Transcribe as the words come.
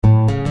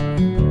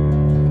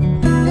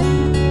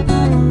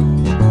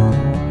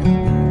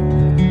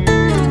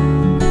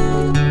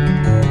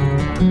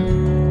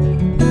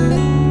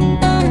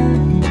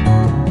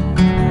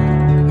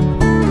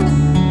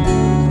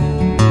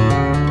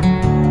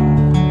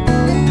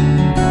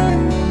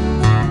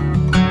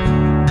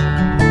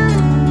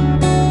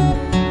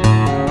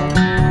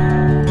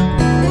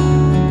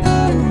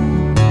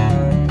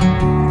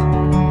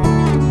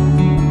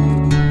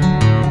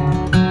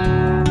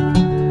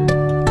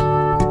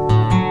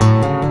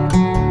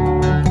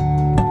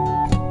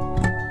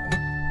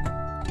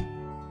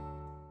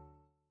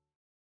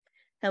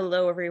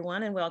Hello,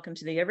 everyone, and welcome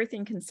to the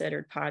Everything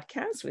Considered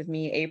podcast with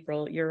me,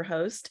 April, your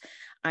host.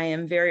 I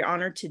am very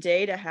honored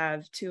today to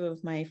have two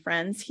of my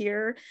friends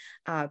here,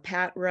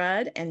 Pat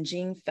Rudd and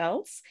Jean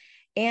Feltz.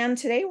 And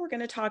today we're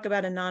going to talk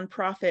about a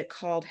nonprofit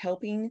called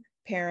Helping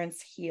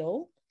Parents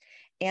Heal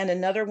and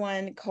another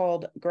one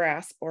called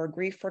GRASP, or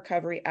Grief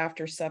Recovery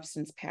After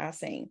Substance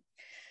Passing.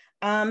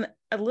 A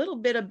little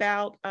bit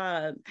about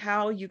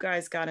how you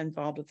guys got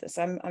involved with this.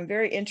 I'm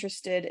very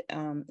interested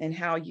in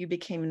how you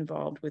became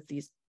involved with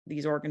these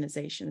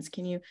organizations.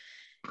 Can you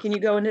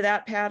go into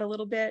that, Pat, a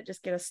little bit?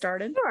 Just get us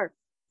started.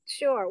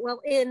 Sure.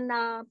 Well, in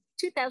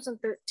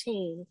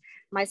 2013,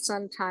 my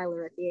son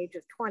Tyler, at the age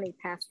of 20,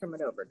 passed from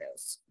an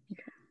overdose.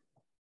 Okay.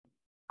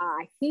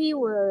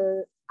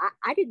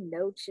 I didn't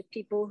know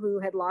people who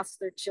had lost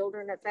their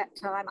children at that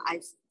time. I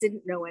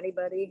didn't know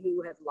anybody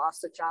who had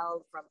lost a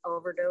child from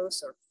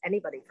overdose or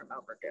anybody from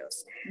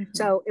overdose. Mm-hmm.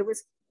 So it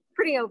was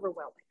pretty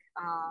overwhelming.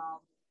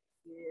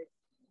 You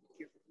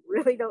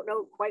really don't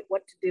know quite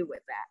what to do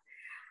with that.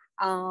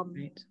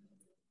 Right.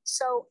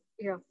 So,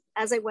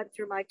 as I went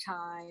through my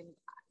time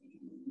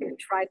and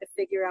tried to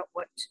figure out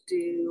what to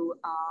do,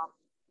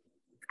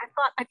 I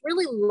thought I'd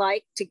really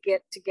like to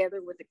get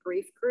together with a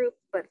grief group,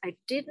 but I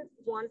didn't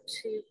want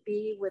to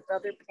be with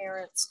other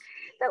parents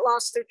that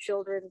lost their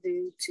children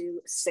due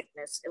to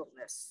sickness,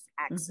 illness,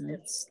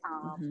 accidents.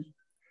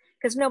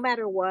 Because no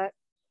matter what,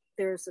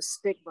 there's a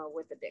stigma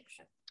with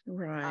addiction.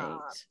 Right.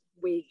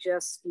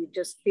 You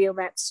just feel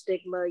that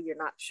stigma. You're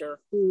not sure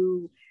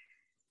who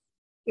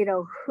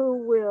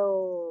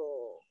will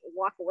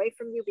walk away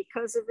from you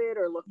because of it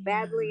or look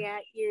badly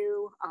at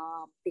you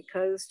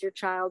because your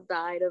child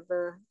died of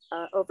a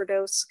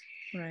overdose.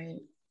 Right.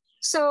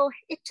 So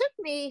it took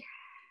me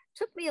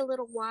a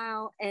little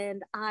while,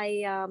 and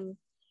I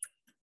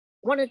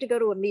wanted to go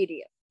to a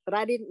medium, but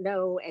I didn't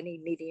know any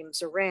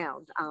mediums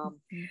around.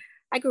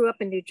 I grew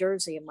up in New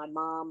Jersey, and my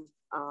mom,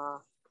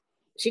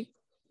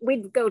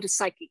 we'd go to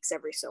psychics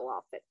every so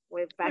often.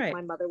 In fact,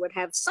 my mother would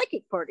have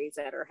psychic parties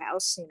at her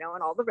house, and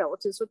all the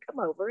relatives would come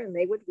over and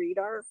they would read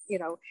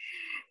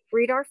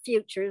our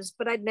futures,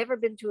 but I'd never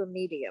been to a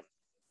medium.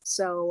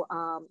 So,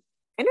 and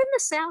in the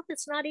South,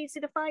 it's not easy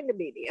to find a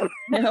medium.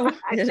 No,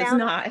 it is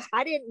not.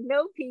 I didn't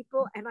know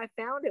people, and I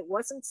found it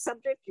wasn't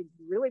subject you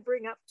really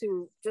bring up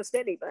to just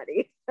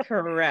anybody.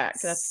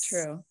 Correct. That's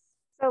true.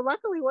 So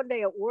luckily one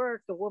day at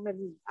work, the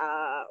woman,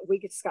 we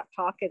just got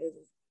talking,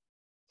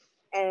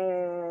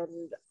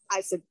 and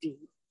I said, do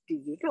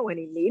you know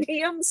any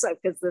mediums? So,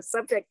 because the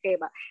subject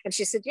came up, and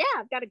she said, yeah,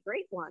 I've got a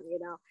great one,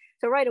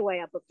 So right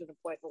away I booked an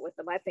appointment with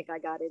them. I think I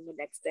got in the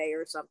next day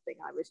or something.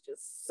 I was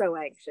just so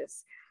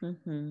anxious.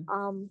 Mm-hmm.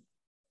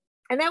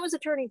 And that was a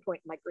turning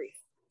point in my grief,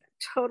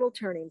 a total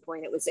turning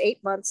point. It was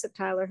 8 months that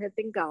Tyler had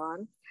been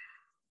gone.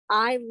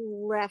 I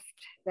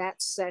left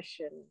that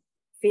session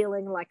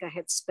feeling like I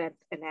had spent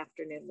an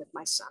afternoon with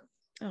my son.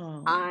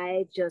 Oh.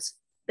 I just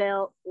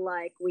felt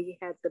like we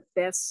had the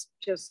best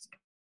just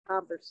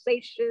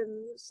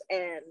conversations,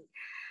 and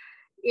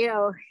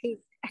he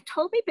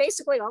told me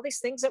basically all these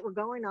things that were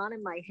going on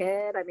in my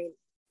head. I mean,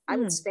 I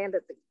would stand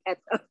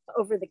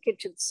over the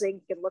kitchen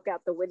sink and look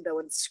out the window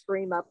and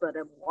scream up at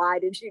him, "Why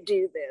did you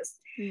do this?"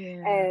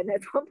 Yeah. And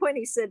at one point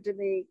he said to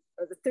me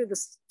through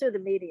the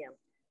medium,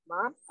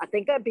 "Mom, I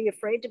think I'd be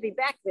afraid to be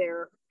back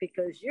there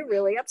because you're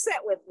really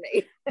upset with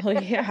me." Oh,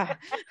 yeah.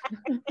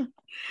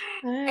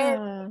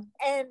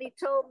 and he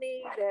told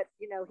me that,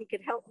 he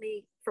could help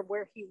me from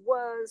where he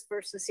was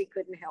versus he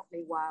couldn't help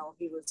me while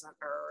he was on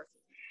Earth.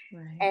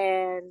 Right.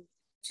 And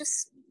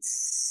just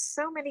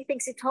so many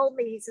things he told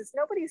me. He says,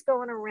 nobody's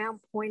going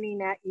around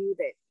pointing at you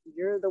that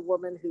you're the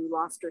woman who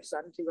lost her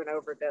son to an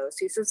overdose.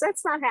 He says,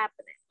 that's not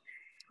happening.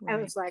 Right. I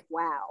was like,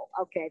 wow,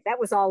 okay, that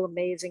was all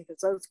amazing,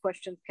 because those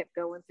questions kept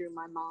going through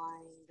my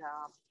mind.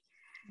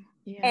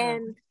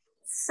 And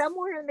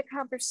somewhere in the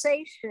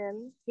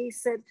conversation, he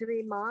said to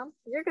me, Mom,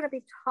 you're going to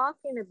be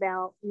talking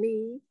about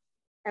me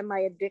and my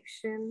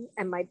addiction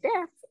and my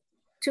death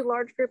to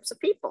large groups of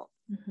people.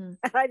 Mm-hmm.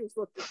 And I just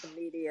looked at the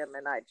medium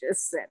and I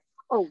just said,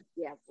 oh,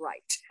 yeah,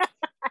 right.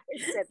 I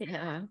said,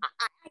 I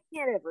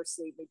can't ever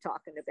see me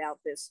talking about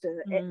this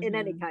in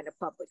any kind of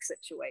public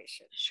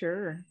situation.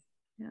 Sure.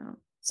 Yeah.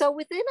 So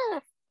within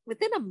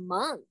a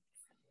month,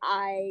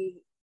 I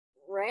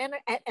ran,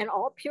 and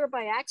all pure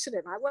by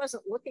accident. I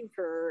wasn't looking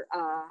for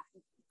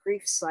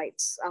grief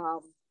sites,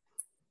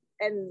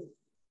 and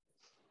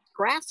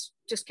GRASP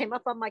just came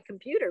up on my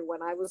computer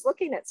when I was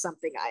looking at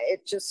something.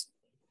 It just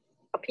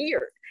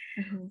appeared.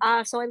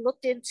 Mm-hmm. So I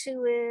looked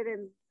into it,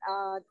 and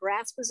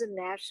GRASP is a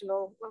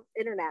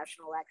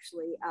international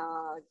actually,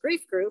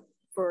 grief group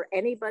for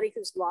anybody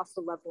who's lost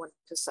a loved one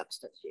to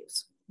substance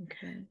use.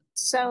 Okay.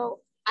 So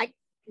I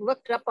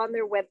looked up on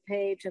their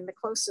webpage, and the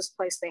closest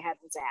place they had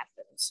was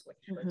Athens, which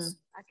was,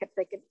 I kept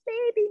thinking,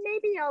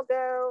 maybe I'll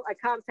go. I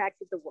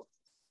contacted the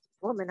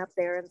woman up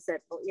there and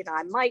said, well,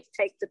 I might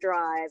take the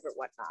drive or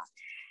whatnot.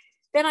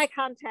 Then I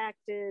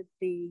contacted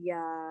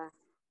the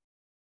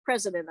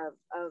president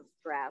of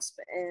GRASP,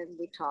 and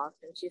we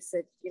talked, and she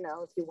said,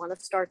 if you want to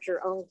start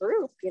your own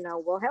group,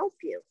 we'll help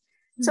you.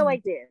 So I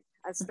did.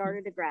 I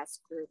started a grass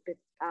group. It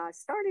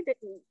started it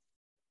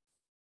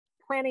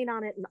planning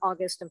on it in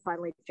August, and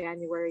finally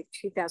January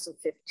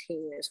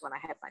 2015 is when I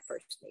had my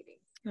first meeting.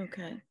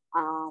 Okay.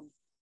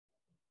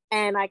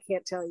 And I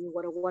can't tell you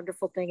what a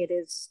wonderful thing it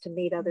is to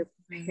meet other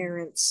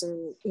parents,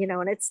 and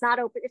and it's not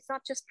open. It's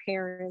not just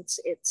parents;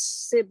 it's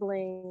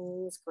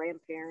siblings,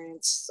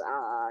 grandparents,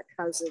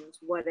 cousins,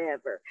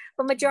 whatever.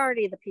 The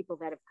majority of the people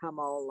that have come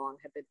all along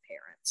have been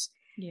parents.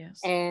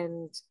 Yes.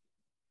 And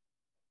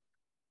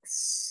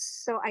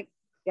so I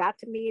got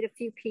to meet a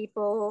few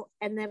people,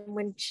 and then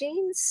when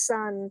Jean's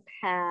son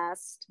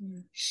passed,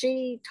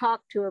 she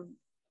talked to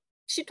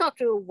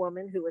a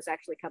woman who was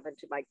actually coming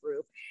to my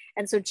group.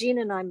 And so Jean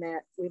and I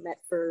met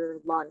for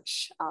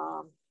lunch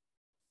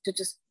to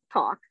just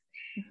talk.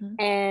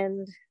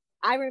 And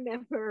I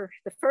remember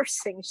the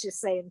first thing she's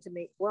saying to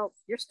me, well,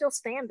 you're still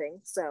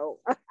standing, so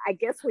I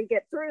guess we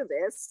get through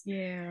this.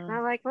 Yeah. And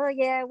I'm like, well,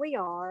 yeah, we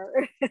are.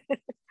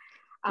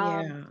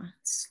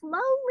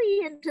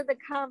 Slowly into the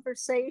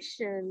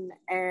conversation,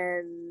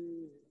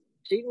 and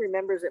Jean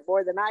remembers it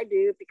more than I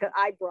do because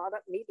I brought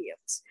up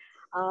mediums.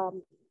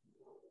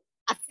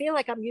 I feel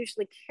like I'm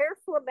usually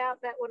careful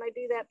about that when I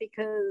do that,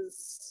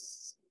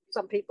 because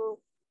some people,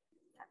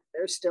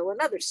 there's still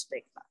another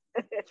stigma.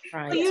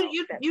 Right. Well,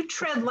 you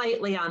tread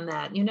lightly on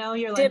that. You're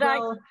like,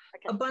 okay.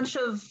 A bunch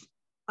of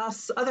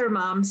us other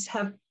moms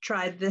have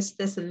tried this,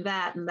 and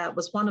that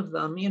was one of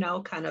them.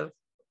 Kind of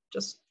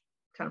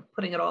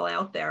putting it all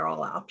out there,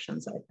 all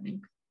options. I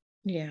think.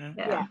 Yeah.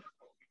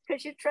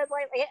 Because you tread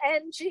lightly,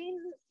 and Jean,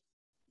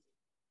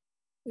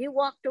 you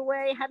walked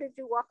away. How did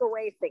you walk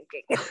away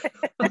thinking?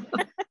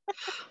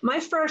 My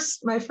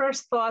first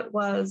thought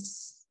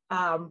was,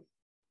 oh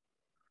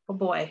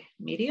boy,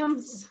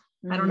 mediums.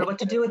 I don't know what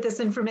to do with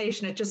this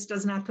information. It just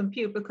does not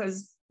compute,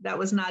 because that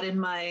was not in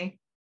my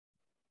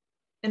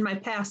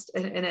past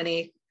in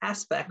any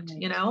aspect,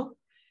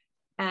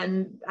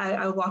 And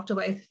I walked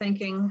away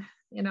thinking,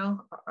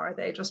 are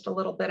they just a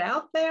little bit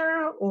out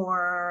there?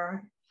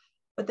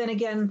 But then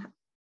again,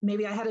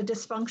 maybe I had a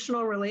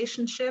dysfunctional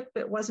relationship.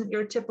 It wasn't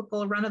your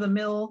typical run of the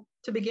mill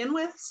to begin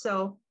with.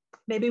 So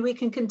maybe we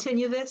can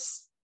continue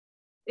this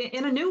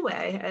in a new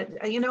way.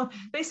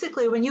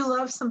 Basically, when you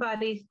love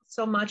somebody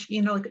so much,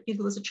 like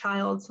you as a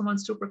child, someone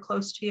super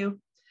close to you,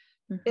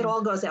 it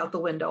all goes out the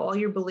window, all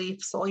your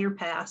beliefs, all your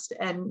past,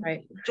 and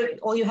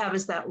all you have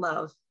is that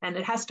love, and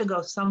it has to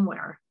go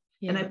somewhere.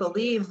 And I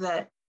believe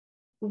that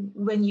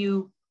when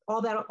the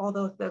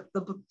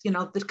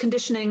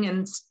conditioning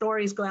and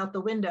stories go out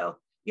the window,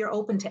 you're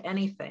open to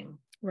anything.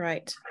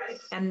 Right.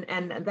 And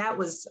that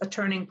was a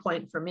turning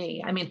point for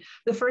me. I mean,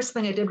 the first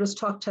thing I did was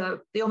talk to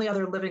the only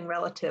other living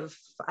relative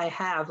I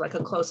have, like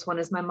a close one,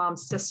 is my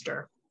mom's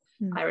sister,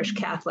 Irish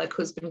Catholic,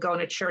 who's been going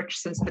to church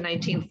since the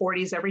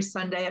 1940s, every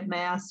Sunday at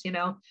Mass,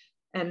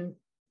 and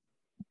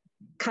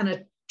kind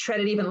of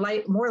treaded even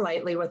more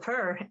lightly with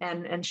her.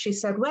 And she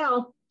said,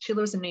 well, she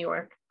lives in New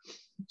York.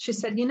 She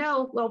said,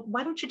 well,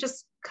 why don't you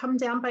just come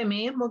down by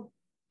me and we'll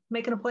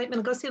make an appointment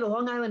and go see the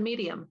Long Island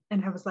medium.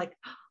 And I was like,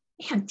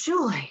 man,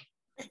 Julie,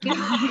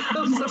 I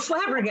was so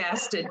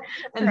flabbergasted.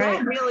 And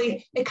that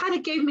really, it kind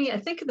of gave me, I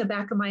think in the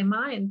back of my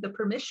mind, the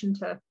permission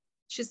to,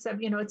 she said,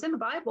 it's in the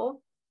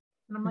Bible.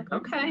 And I'm like,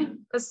 okay,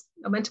 because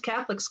I went to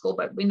Catholic school,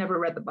 but we never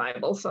read the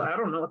Bible. So I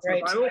don't know what's in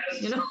the Bible,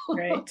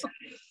 Right.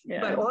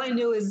 Yeah. But all I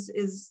knew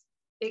is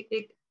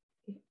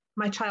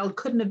my child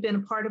couldn't have been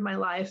a part of my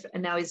life,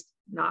 and now he's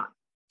not.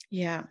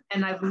 Yeah.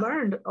 And I've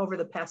learned over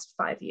the past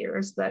 5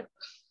 years that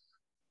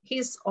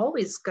he's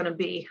always going to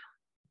be,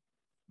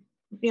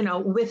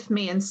 with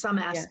me in some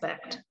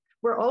aspect. Yeah.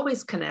 We're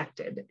always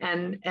connected,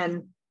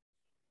 and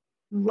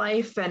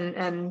life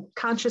and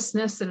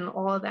consciousness and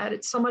all of that.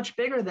 It's so much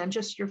bigger than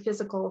just your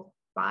physical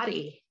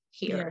body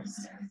here.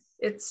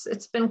 Yes.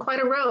 It's been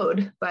quite a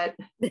road, but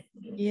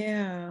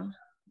yeah.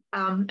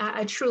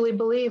 I truly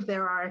believe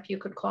there are, if you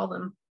could call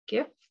them,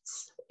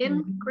 gifts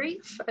in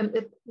grief, and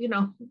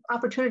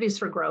opportunities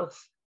for growth.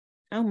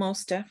 Oh,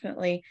 most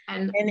definitely.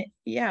 And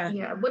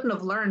I wouldn't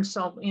have learned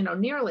so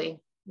nearly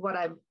what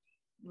I've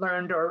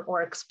learned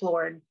or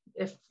explored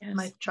if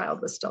my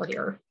child was still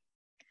here.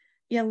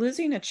 Yeah,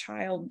 losing a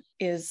child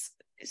is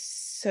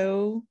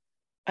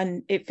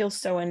it feels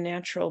so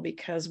unnatural,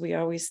 because we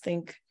always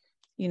think,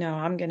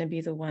 I'm going to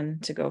be the one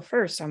to go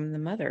first. I'm the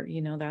mother,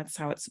 that's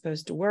how it's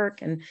supposed to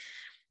work. And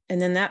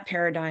then that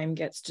paradigm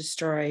gets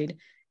destroyed.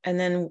 And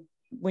then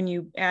when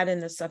you add in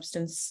the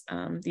substance,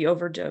 the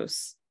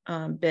overdose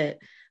bit,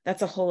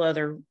 that's a whole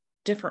other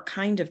different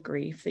kind of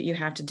grief that you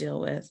have to deal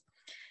with.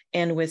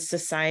 And with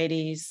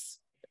society's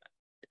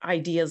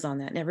ideas on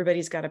that, and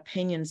everybody's got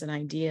opinions and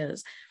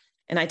ideas.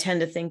 And I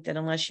tend to think that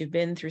unless you've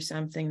been through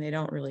something, they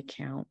don't really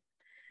count.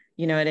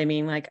 You know what I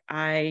mean? Like,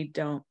 I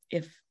don't,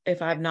 if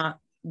I've not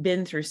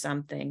been through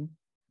something,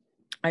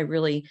 I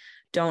really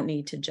don't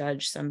need to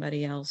judge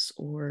somebody else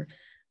or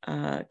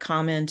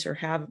comment or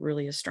have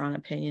really a strong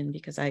opinion,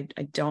 because I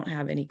don't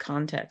have any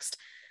context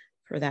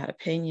for that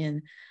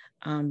opinion.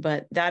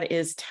 But that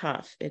is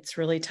tough. It's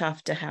really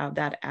tough to have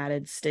that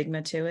added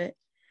stigma to it.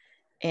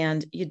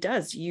 And it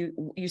does,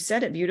 you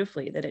said it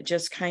beautifully, that it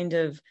just kind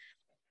of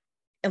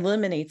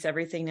eliminates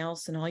everything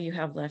else, and all you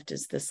have left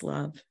is this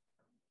love.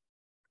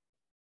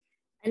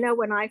 I know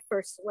when I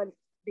first went,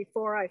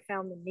 before I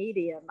found the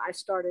medium, I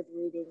started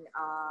reading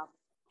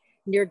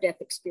near-death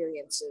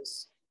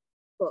experiences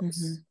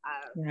books.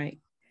 Right.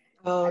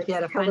 Oh, yeah,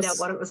 to find out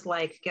what it was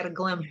like, get a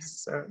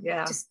glimpse, or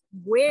just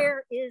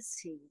where is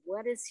he?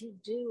 What is he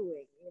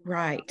doing? You know,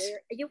 right.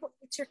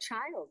 It's your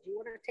child. You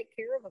want to take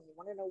care of them. You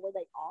want to know where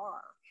they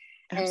are.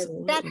 Absolutely.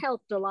 And that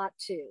helped a lot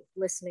too.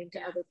 Listening to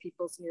other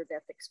people's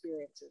near-death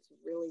experiences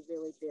really,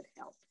 really did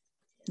help.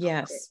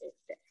 Yes. It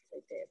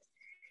definitely did.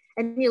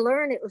 And you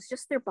learn it was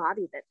just their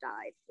body that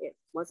died. It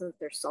wasn't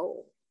their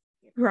soul.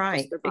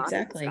 Right. Their body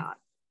exactly. was gone.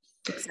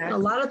 Exactly. A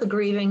lot of the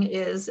grieving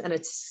is, and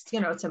it's,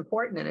 it's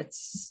important and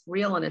it's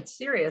real and it's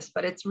serious,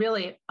 but it's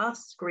really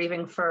us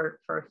grieving for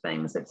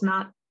things. It's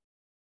not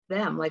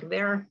them. Like,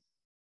 they're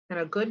in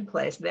a good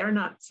place. They're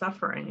not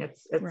suffering.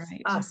 It's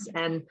right. Us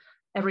and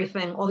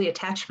everything, all the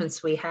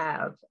attachments we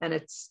have. And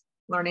it's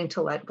learning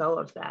to let go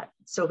of that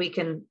so we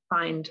can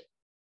find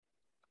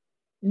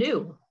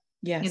new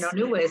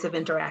ways of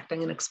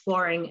interacting and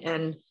exploring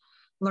and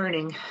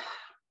learning.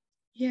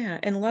 Yeah.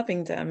 And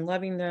loving them.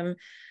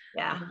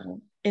 Yeah.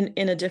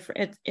 In a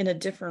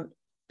different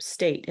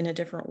state, in a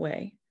different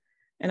way.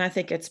 And I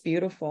think it's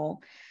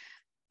beautiful.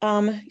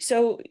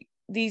 So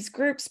these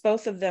groups,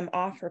 both of them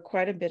offer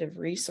quite a bit of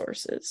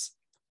resources.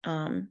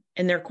 And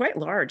they're quite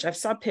large. I've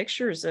saw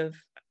pictures of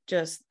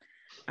just,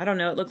 I don't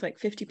know, it looked like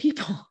 50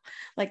 people.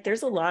 Like,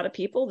 there's a lot of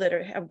people that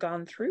have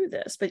gone through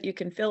this, but you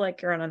can feel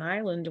like you're on an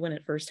island when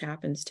it first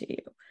happens to you.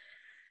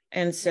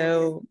 And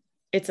so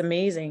it's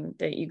amazing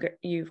that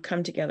you've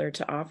come together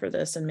to offer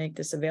this and make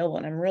this available.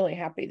 And I'm really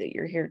happy that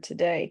you're here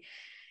today.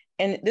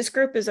 And this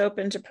group is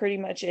open to pretty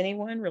much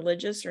anyone,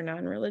 religious or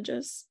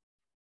non-religious.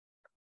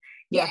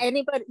 Yeah,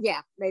 anybody.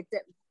 Yeah, it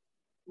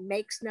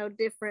makes no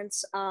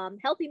difference.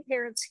 Helping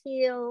Parents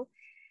Heal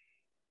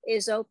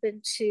is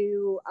open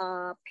to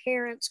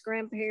parents,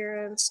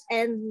 grandparents,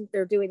 and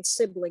they're doing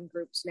sibling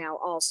groups now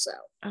also.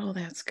 Oh,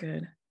 that's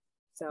good.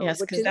 So,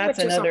 yes, which is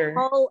another a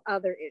whole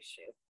other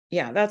issue.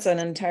 Yeah, that's an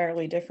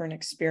entirely different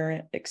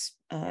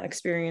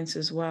experience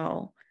as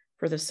well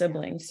for the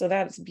siblings. So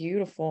that's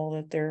beautiful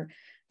that they're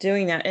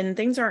doing that. And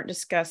things aren't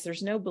discussed.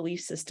 There's no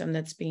belief system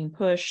that's being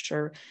pushed,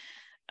 or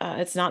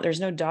there's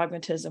no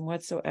dogmatism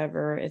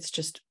whatsoever. It's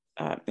just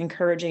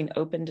encouraging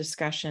open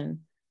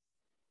discussion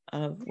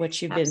of what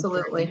you've been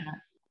through,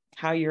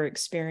 how you're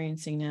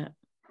experiencing it.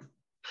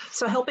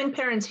 So Helping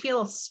Parents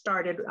Heal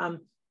started,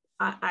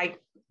 I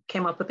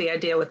came up with the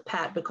idea with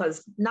Pat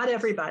because not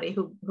everybody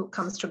who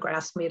comes to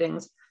GRASP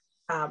meetings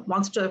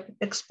wants to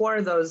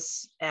explore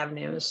those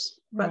avenues,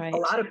 but a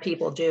lot of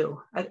people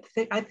do.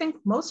 I think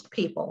most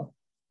people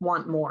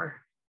want more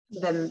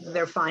than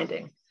they're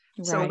finding.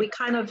 Right. So we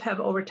kind of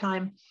have over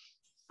time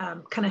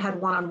kind of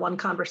had one-on-one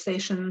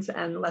conversations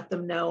and let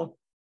them know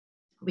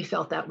we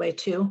felt that way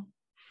too.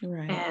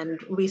 Right. And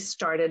we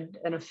started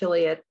an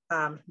affiliate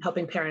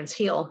Helping Parents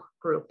Heal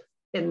group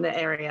in the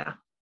area.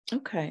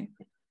 Okay.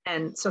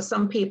 And so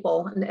some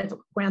people, and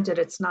granted,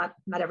 it's not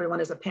everyone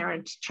is a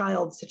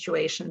parent-child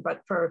situation,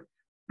 but for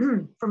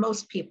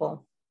most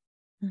people,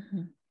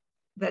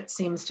 that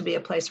seems to be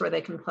a place where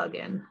they can plug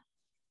in.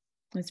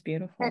 That's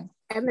beautiful.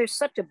 And there's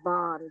such a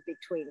bond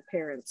between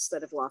parents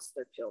that have lost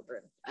their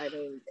children. I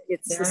mean,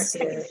 it's the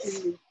second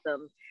you meet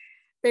them.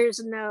 There's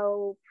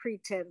no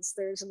pretense.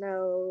 There's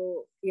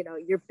no,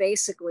 you're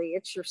basically,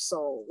 it's your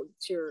soul.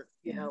 It's your,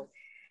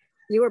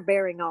 you are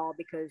bearing all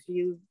because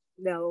you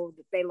know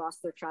that they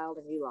lost their child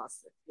and you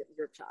lost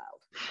your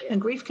child.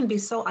 And grief can be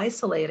so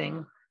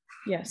isolating.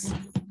 Yes,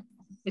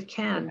 it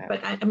can. Yeah.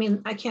 But I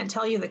mean, I can't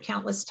tell you the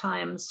countless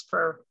times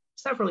for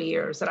several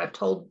years that I've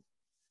told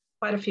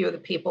quite a few of the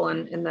people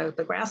in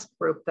the GRASP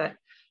group that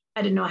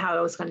I didn't know how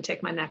I was going to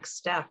take my next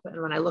step.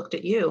 And when I looked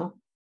at you,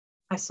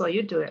 I saw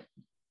you do it.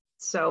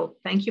 So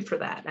thank you for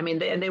that. I mean,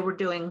 they were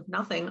doing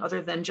nothing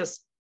other than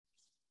just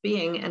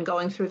being and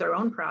going through their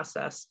own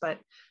process, but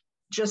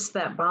just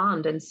that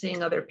bond and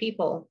seeing other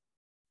people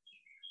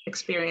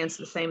experience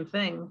the same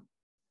thing,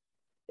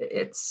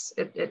 it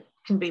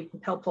can be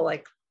helpful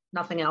like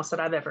nothing else that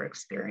I've ever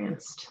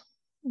experienced.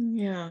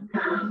 Yeah.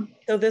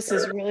 So this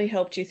has really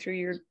helped you through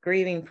your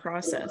grieving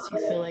process. You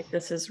feel like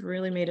this has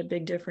really made a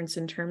big difference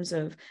in terms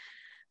of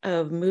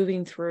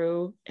moving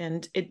through,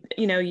 and it,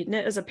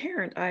 as a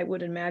parent, I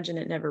would imagine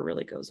it never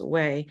really goes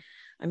away.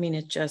 I mean,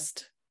 it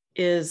just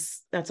is,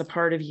 that's a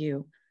part of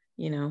you,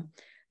 It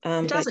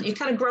doesn't, you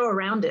kind of grow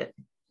around it.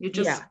 You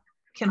just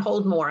can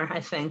hold more, I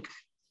think.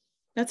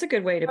 That's a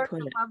good way to put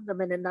it. Love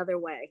them in another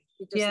way.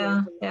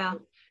 Yeah.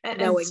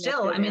 And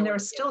still, I mean, there are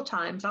still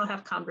times I'll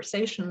have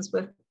conversations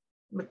with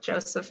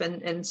Joseph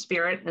in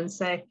spirit and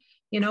say,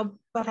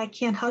 but I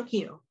can't hug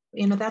you.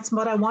 That's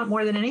what I want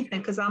more than anything,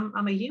 because I'm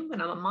a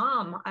human, I'm a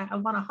mom. I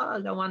want to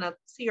hug. I want to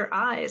see your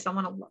eyes. I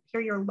want to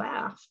hear your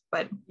laugh.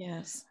 But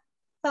yes,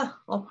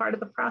 all part of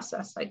the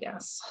process, I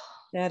guess.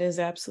 That is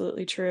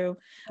absolutely true.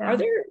 Yeah.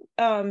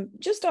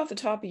 just off the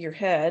top of your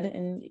head,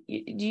 and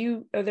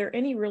are there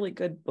any really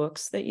good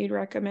books that you'd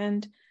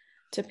recommend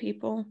to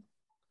people?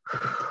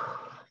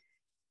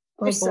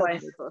 There's so many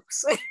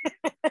books.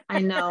 I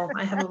know.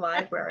 I have a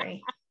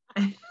library.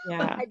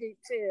 Yeah, I do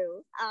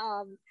too.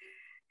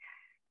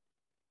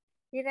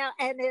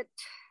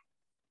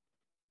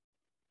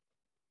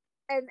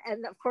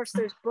 And of course,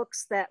 there's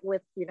books that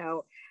with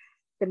the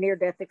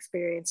near-death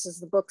experiences,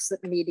 the books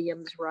that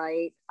mediums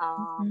write,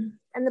 and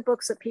the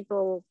books that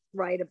people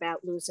write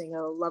about losing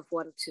a loved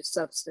one to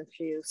substance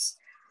use.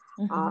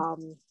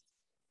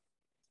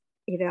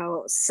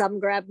 Some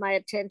grab my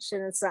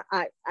attention, and so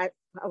I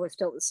always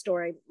tell the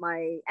story.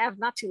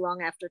 Not too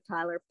long after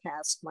Tyler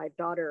passed, my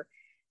daughter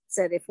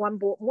said, "If one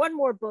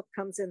more book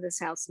comes in this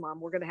house, Mom,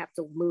 we're going to have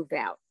to move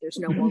out. There's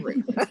no more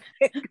room."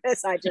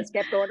 Because I just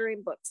kept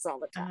ordering books all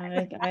the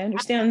time. I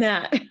understand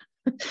that.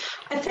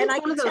 I think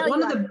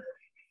one of the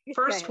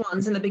first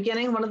ones in the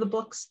beginning, one of the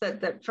books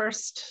that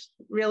first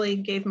really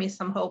gave me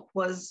some hope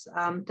was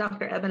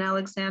Dr. Eben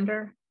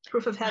Alexander,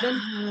 Proof of Heaven.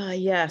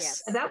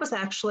 Yes. That was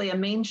actually a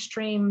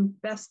mainstream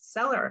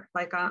bestseller.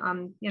 Like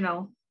on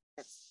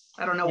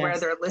I don't know where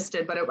they're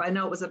listed, but I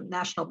know it was a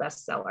national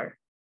bestseller.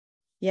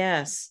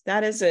 Yes,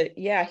 that is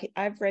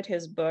I've read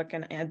his book,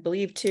 and I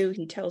believe too,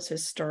 he tells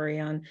his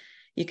story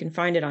you can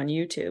find it on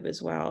YouTube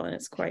as well. And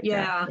it's quite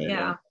fascinating.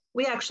 Yeah.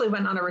 We actually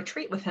went on a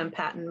retreat with him,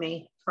 Pat and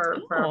me, for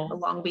a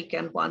long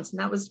weekend once.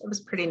 And it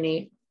was pretty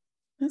neat.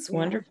 That's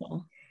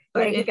wonderful.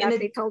 But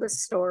he told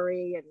his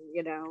story, and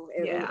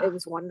it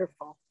was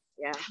wonderful.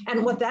 Yeah.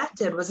 And what that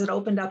did was it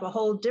opened up a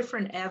whole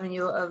different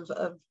avenue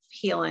of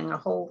healing,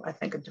 a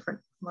different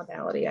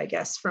modality, I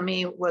guess. For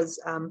me was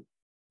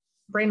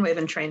brainwave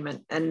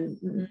entrainment, and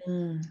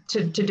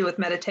to do with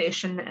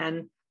meditation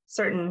and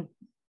certain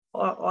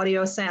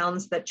audio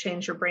sounds that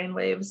change your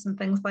brainwaves and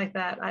things like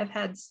that. I've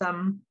had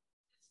some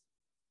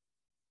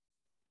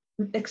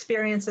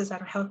experiences,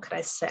 how could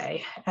I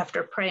say,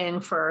 after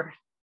praying for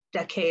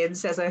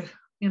decades as a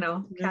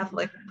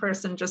Catholic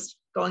person, just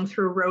going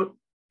through rote,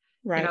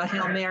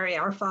 Hail Mary,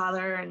 Our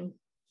Father, and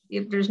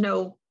there's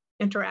no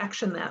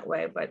interaction that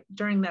way. But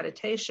during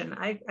meditation,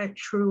 I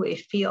truly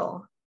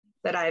feel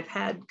that I've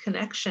had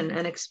connection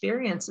and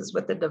experiences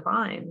with the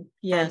divine.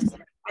 Yes.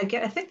 And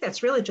I think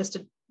that's really just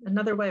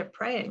another way of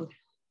praying.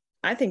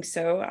 I think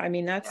so. I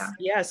mean,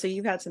 so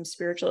you've had some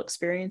spiritual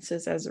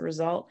experiences as a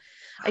result.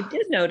 I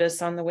did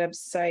notice on the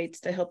website,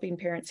 the Helping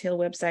Parents Heal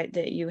website,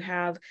 that you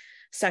have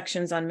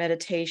sections on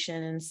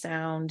meditation and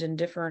sound and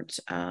different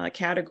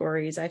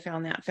categories. I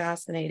found that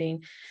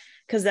fascinating,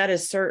 because that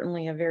is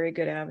certainly a very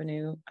good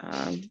avenue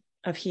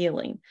of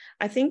healing.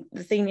 I think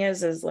the thing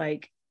is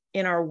like,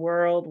 in our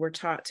world, we're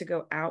taught to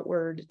go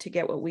outward to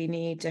get what we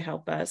need to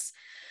help us,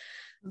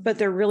 but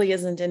there really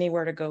isn't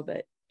anywhere to go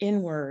but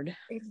inward.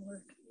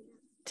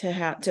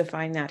 To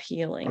find that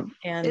healing.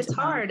 And it's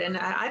hard. And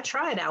I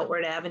tried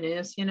outward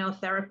avenues,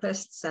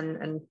 therapists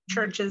and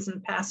churches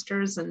and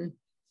pastors, and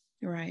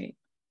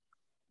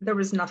there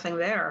was nothing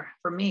there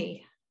for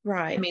me.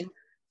 Right. I mean,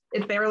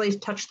 it barely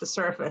touched the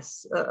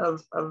surface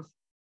of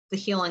the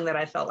healing that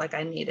I felt like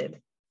I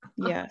needed.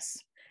 Yes.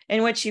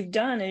 And what you've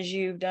done is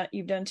you've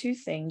done two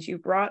things.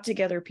 You've brought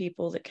together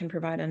people that can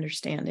provide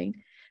understanding,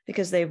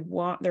 because they're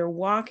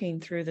walking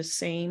through the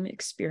same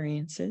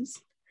experiences.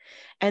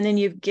 And then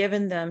you've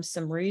given them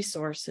some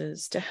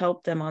resources to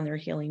help them on their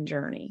healing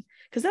journey,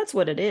 because that's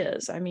what it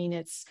is. I mean,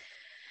 it's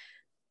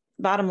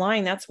bottom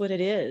line, that's what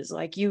it is.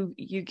 Like you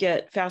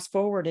get fast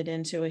forwarded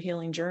into a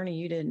healing journey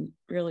you didn't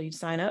really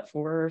sign up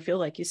for, or feel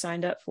like you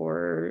signed up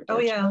for. Oh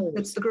yeah,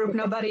 it's the group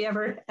nobody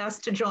ever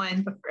asked to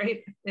join,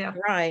 right? Yeah.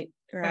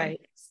 Right.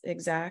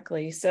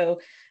 Exactly.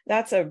 So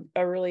that's a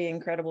really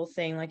incredible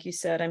thing. Like you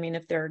said, I mean,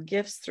 if there are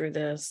gifts through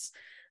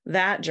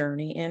that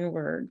journey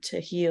inward to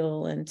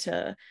heal and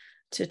to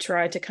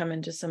try to come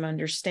into some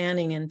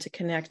understanding and to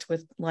connect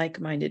with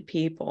like-minded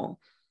people,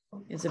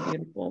 is a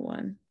beautiful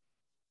one.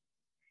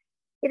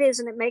 It is,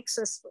 and it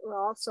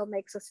also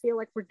makes us feel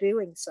like we're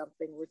doing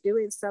something. We're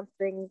doing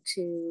something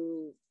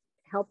to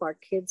help our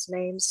kids'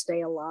 names stay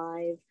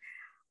alive.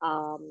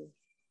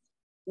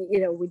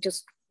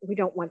 We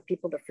don't want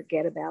people to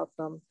forget about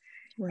them.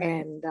 Right.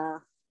 And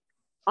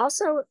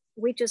also,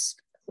 we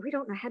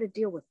don't know how to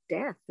deal with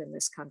death in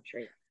this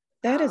country.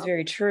 That is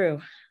very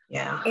true.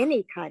 Yeah.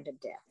 Any kind of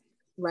death,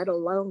 let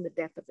alone the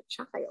death of a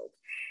child.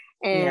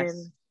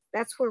 And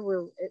that's where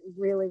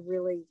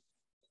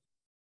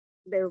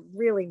there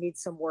really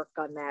needs some work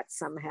on that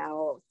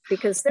somehow,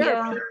 because there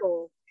are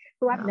people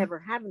who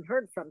haven't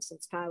heard from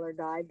since Tyler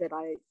died that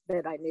I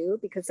knew,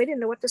 because they didn't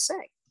know what to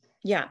say.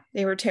 Yeah,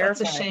 they were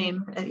terrified. That's a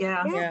shame.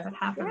 Yeah, that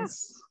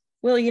happens. Yeah.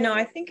 Well,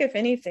 I think if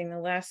anything, the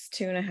last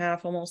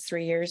 2.5, almost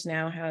 3 years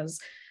now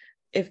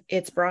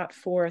it's brought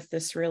forth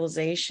this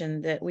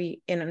realization that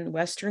we, in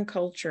Western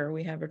culture,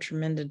 we have a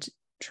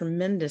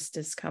tremendous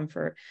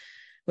discomfort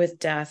with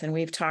death. And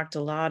we've talked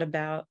a lot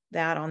about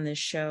that on this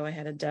show. I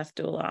had a death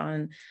doula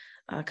on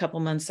a couple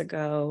months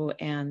ago.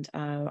 And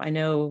I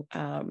know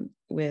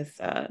with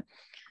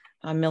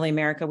Millie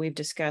America, we've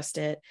discussed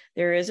it.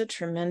 There is a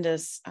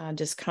tremendous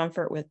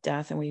discomfort with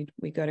death, and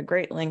we go to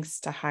great lengths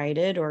to hide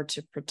it or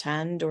to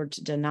pretend or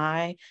to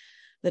deny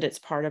that it's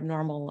part of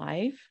normal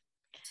life.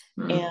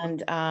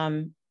 And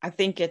I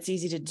think it's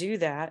easy to do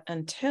that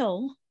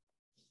until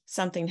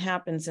something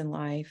happens in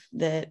life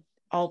that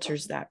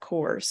alters that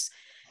course.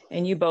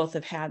 And you both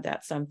have had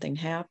that something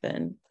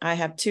happen. I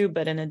have too,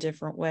 but in a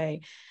different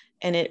way.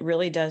 And it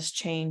really does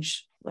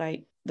change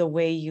like the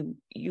way you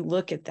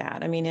look at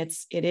that. I mean, it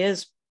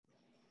is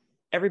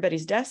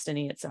everybody's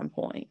destiny at some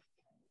point.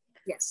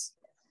 Yes.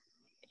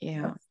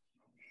 Yeah.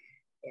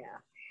 Yeah.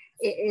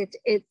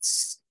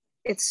 It's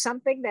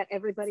something that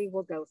everybody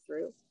will go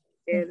through.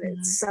 And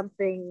it's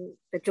something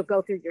that you'll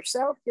go through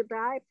yourself, you'll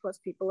die, plus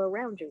people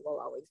around you will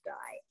always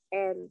die.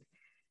 And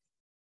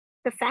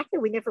the fact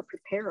that we never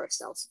prepare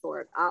ourselves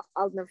for it,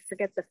 I'll never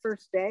forget the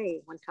first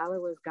day when Tyler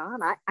was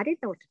gone. I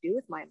didn't know what to do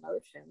with my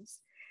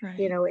emotions. Right.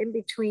 You know, in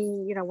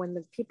between, you know, when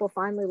the people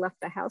finally left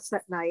the house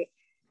that night,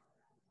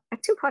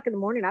 at 2:00 in the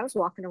morning, I was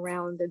walking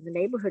around in the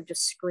neighborhood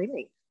just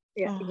screaming.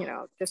 Yeah, you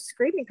know, just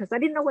screaming because I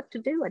didn't know what to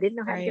do. I didn't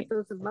know how to get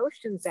those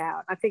emotions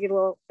out. I figured,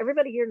 well,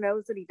 everybody here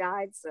knows that he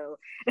died, so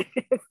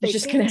you're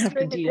just gonna have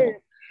to deal.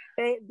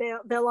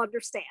 They'll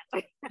understand.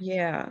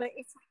 Yeah, but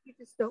it's like you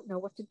just don't know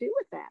what to do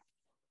with that.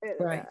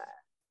 Right.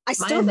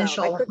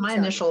 My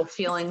initial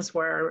feelings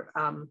were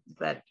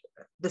that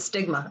the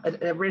stigma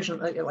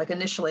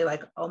initially,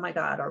 like, oh my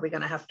God, are we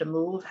going to have to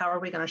move? How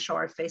are we going to show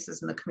our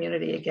faces in the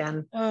community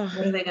again? What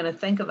are they going to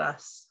think of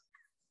us?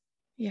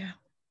 Yeah.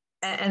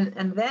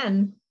 And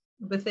then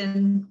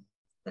within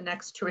the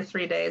next 2 or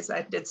 3 days,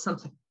 I did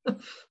something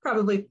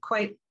probably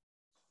quite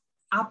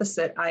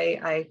opposite.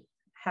 I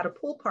had a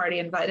pool party,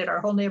 invited our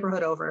whole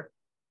neighborhood over.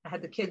 I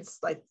had the kids,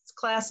 like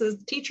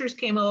classes, teachers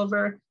came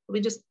over. We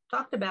just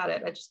talked about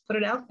it. I just put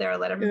it out there,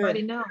 let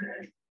everybody know.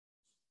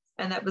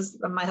 And that was,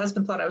 my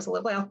husband thought I was a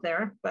little out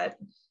there, but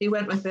he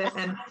went with it,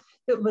 and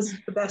it was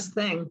the best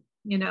thing,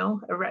 you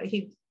know,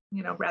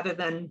 rather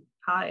than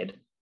hide.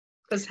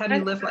 Because how do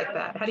you live like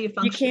that? How do you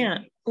function? You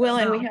can't. Well,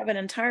 and we have an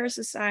entire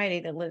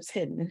society that lives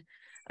hidden.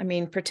 I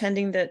mean,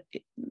 pretending that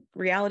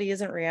reality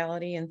isn't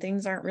reality and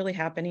things aren't really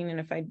happening. And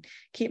if I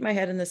keep my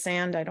head in the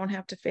sand, I don't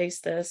have to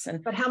face this.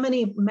 But how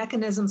many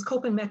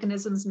coping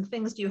mechanisms and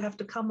things do you have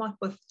to come up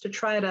with to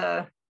try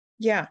to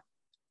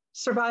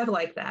survive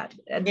like that?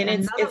 And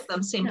none of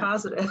them seem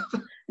positive.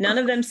 None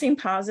of them seem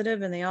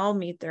positive, and they all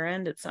meet their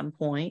end at some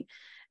point.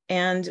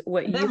 And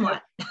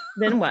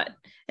then what?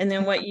 And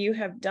then what you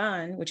have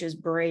done, which is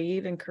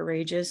brave and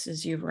courageous,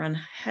 is you've run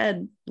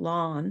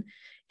headlong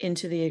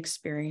into the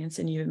experience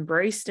and you've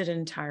embraced it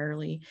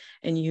entirely.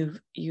 And you've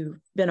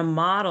been a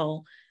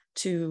model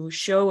to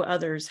show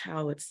others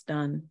how it's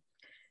done.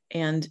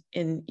 And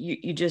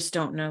you just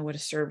don't know what a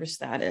service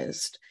that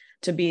is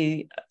to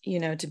be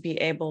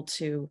able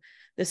to,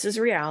 this is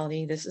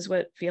reality. This is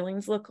what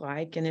feelings look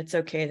like. And it's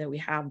okay that we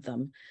have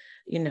them,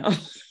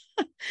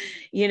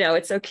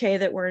 it's okay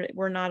that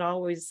we're not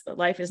always,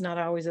 life is not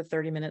always a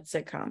 30-minute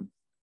sitcom,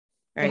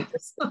 right?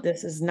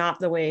 This is not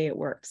the way it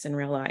works in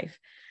real life.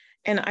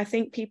 And I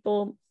think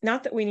people,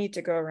 not that we need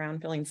to go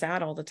around feeling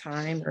sad all the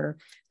time or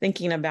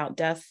thinking about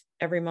death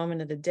every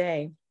moment of the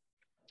day,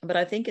 but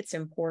I think it's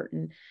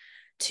important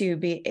to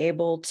be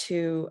able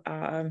to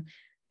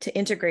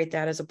integrate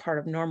that as a part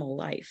of normal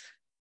life,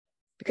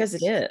 because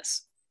it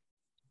is.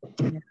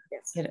 It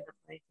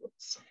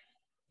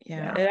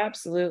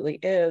absolutely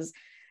is.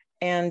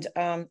 And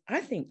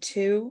I think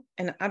too,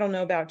 and I don't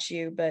know about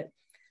you, but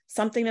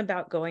something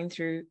about going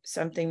through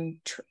something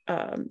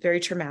very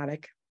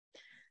traumatic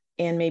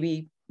and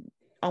maybe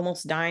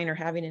almost dying or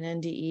having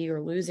an NDE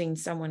or losing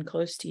someone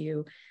close to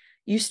you,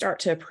 you start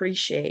to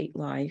appreciate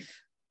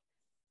life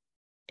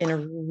in a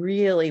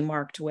really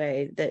marked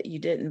way that you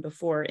didn't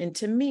before. And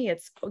to me,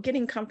 it's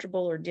getting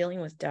comfortable or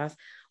dealing with death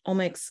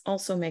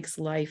also makes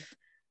life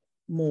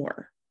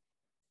more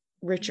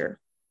richer.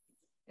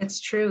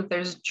 It's true.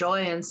 There's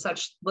joy in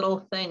such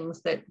little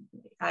things that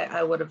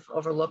I would have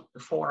overlooked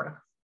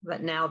before,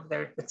 that now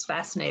it's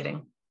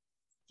fascinating.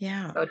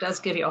 Yeah. So it does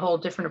give you a whole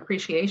different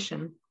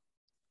appreciation.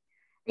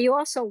 You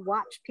also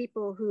watch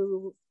people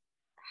who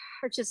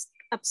are just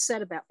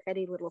upset about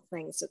petty little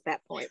things at that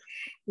point.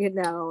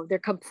 They're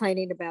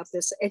complaining about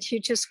this, and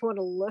you just want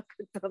to look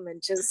at them and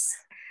just,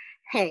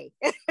 hey,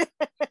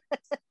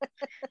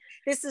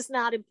 this is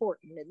not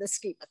important in the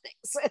scheme of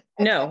things.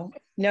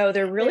 No,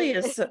 there really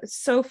is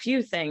so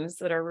few things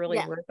that are really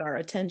worth our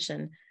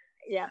attention.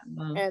 Yeah.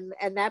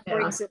 And that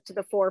brings it to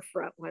the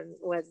forefront when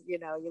you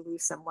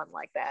lose someone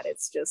like that.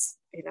 It's just,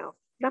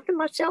 nothing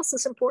much else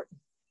is important.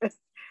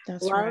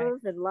 That's love right.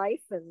 And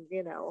life and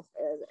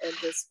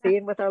just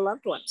being with our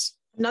loved ones.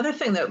 Another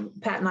thing that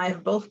Pat and I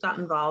have both got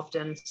involved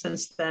in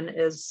since then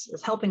is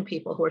helping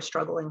people who are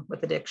struggling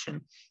with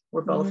addiction.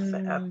 We're both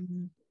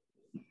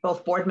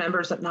board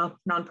members of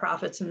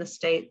nonprofits in the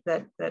state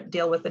that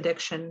deal with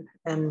addiction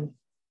and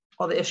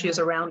all the issues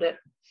around it,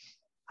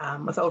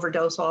 with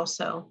overdose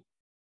also.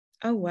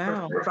 Oh,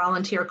 wow. We're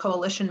volunteer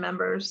coalition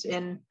members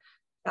in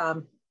a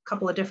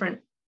couple of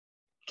different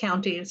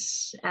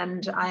counties,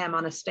 and I am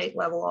on a state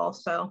level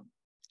also.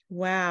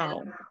 Wow.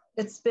 And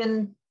it's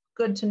been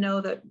good to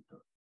know that it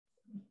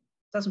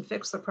doesn't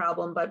fix the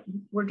problem, but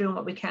we're doing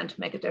what we can to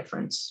make a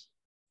difference.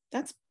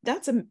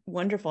 That's a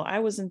wonderful. I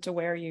wasn't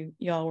aware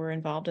y'all were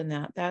involved in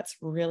that. That's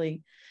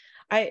really,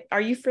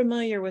 are you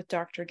familiar with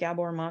Dr.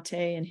 Gabor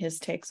Mate and his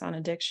takes on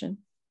addiction?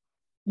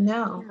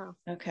 No.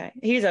 Okay.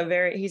 He's I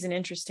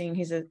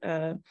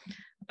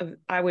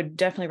would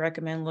definitely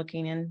recommend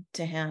looking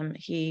into him.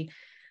 He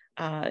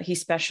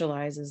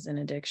specializes in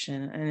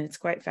addiction, and it's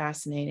quite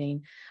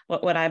fascinating.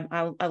 What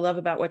I love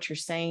about what you're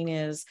saying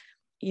is,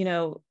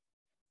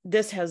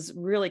 this has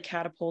really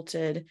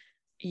catapulted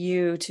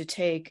you to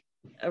take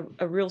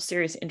a real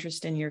serious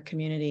interest in your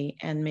community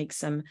and make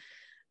some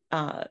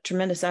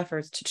tremendous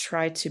efforts to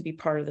try to be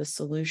part of the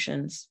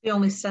solutions. The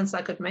only sense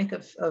I could make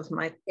of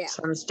my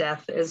son's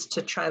death is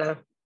to try to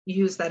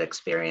use that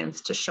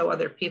experience to show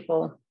other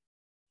people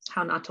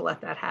how not to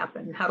let that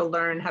happen, how to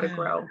learn, how to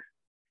grow.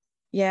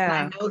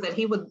 Yeah. And I know that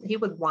he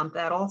would want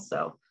that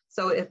also.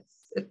 So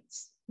it's it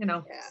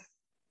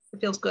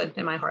feels good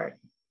in my heart.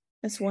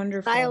 That's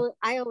wonderful.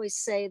 I always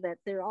say that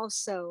there are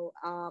also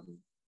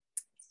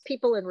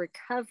people in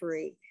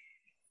recovery.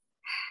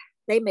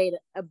 They made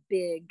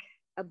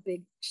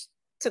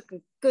took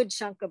a good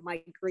chunk of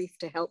my grief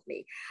to help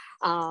me,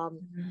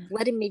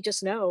 letting me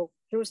just know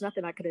there was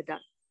nothing I could have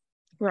done.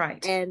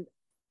 Right. And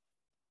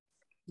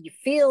you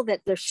feel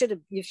that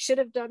you should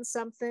have done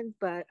something,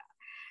 but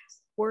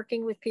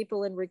working with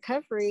people in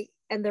recovery,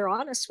 and they're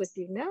honest with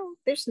you, no,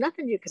 there's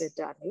nothing you could have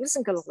done. He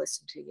wasn't going to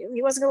listen to you.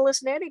 He wasn't going to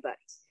listen to anybody.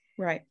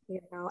 Right.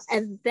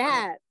 And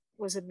that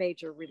was a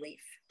major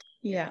relief.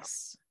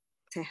 Yes.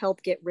 To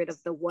help get rid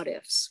of the what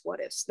ifs.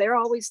 They're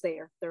always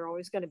there. They're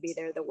always going to be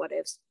there, the what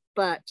ifs.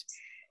 But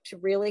to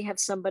really have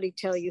somebody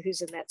tell you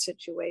who's in that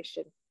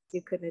situation,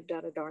 you couldn't have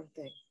done a darn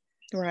thing.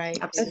 Right.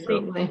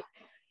 Absolutely. The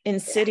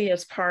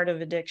insidious part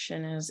of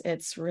addiction is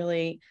it's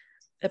really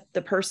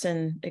the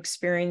person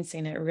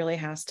experiencing it really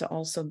has to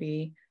also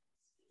be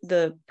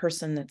the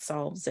person that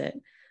solves it.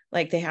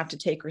 Like, they have to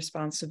take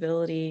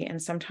responsibility,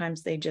 and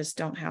sometimes they just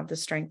don't have the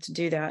strength to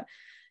do that.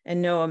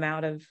 And no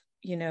amount of,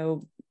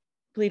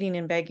 pleading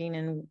and begging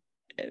and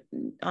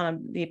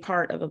on the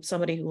part of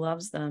somebody who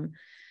loves them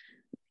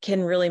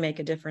can really make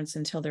a difference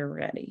until they're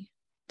really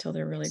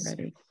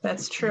ready.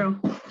 That's true.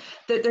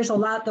 There's a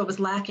lot that was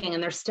lacking,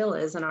 and there still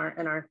is in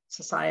our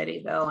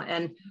society, though.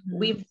 And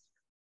we've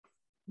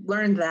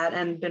learned that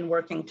and been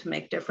working to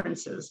make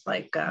differences.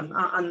 Like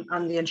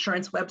on the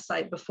insurance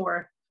website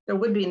before, there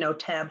would be no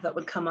tab that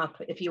would come up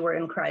if you were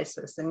in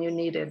crisis and you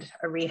needed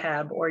a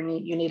rehab or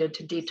you needed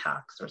to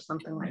detox or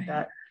something like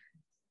that.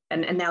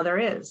 And now there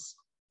is.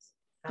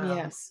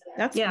 Yes,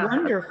 that's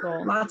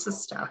wonderful. Lots of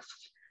stuff.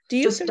 Do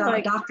you just feel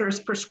like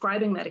doctors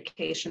prescribing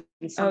medication?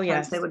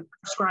 Sometimes they would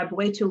prescribe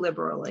way too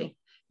liberally.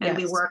 And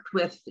we worked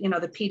with, the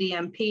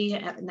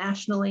PDMP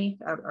nationally,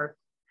 or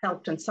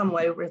helped in some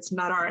way. It's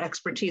not our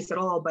expertise at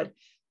all, but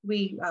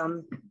we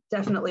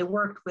definitely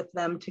worked with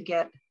them to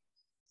get,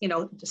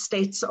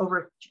 states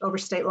over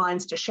state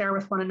lines to share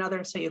with one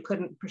another. So you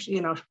couldn't,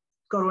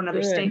 go to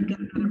another state and get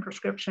another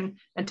prescription,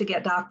 and to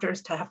get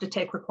doctors to have to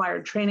take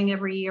required training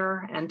every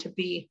year and to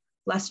be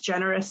less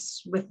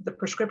generous with the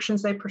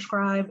prescriptions they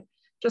prescribe,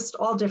 just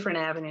all different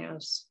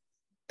avenues.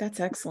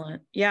 That's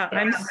excellent. Yeah.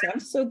 I'm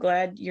so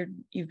glad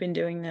you've been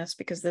doing this,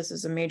 because this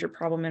is a major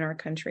problem in our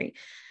country,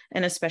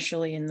 and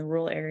especially in the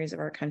rural areas of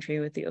our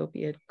country with the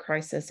opioid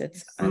crisis.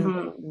 It's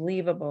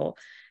unbelievable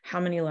how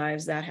many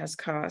lives that has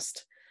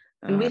cost.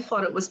 And we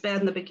thought it was bad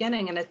in the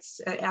beginning, and it's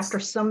after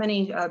so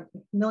many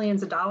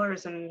millions of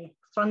dollars and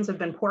funds have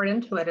been poured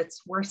into it,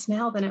 it's worse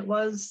now than it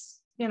was,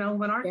 when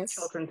our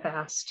children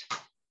passed.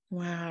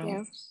 Wow.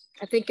 Yeah.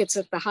 I think it's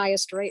at the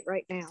highest rate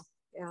right now.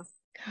 Yeah.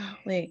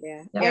 Golly.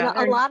 Yeah.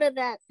 And a lot of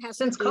that has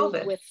since to do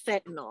COVID with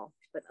fentanyl.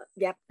 But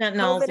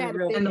fentanyl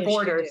and the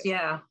borders,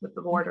 with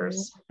the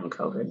borders and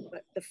COVID.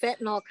 But the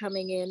fentanyl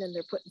coming in, and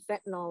they're putting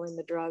fentanyl in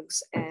the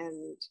drugs,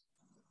 and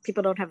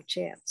people don't have a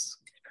chance.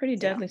 Pretty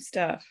deadly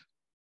stuff.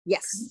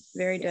 Yes.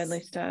 Very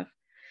deadly stuff.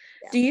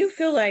 Yeah. Do you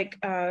feel like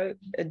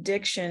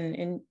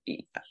addiction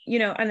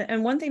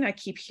and one thing I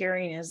keep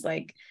hearing is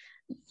like,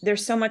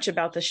 there's so much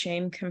about the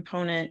shame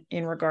component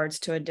in regards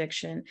to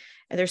addiction.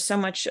 And there's so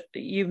much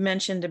you've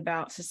mentioned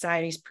about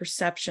society's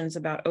perceptions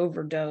about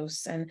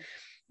overdose and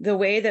the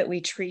way that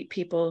we treat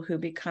people who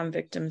become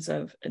victims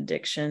of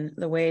addiction,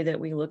 the way that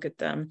we look at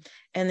them,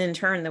 and in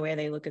turn, the way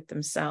they look at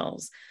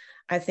themselves.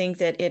 I think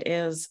that it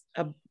is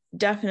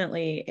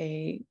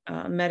definitely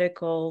a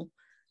medical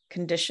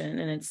condition,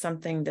 and it's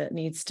something that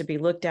needs to be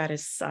looked at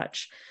as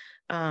such.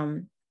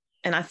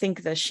 And I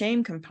think the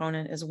shame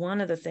component is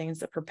one of the things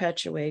that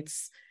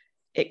perpetuates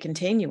it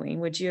continuing.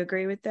 Would you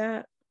agree with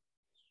that?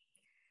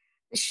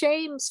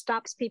 Shame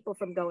stops people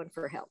from going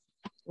for help.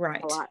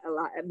 Right. A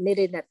lot,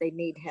 admitting that they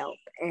need help.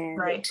 And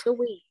until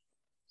we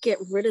get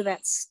rid of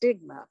that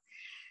stigma,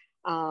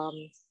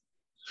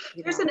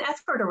 there's an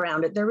effort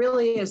around it. There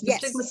really is. The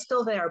stigma's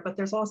still there, but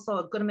there's also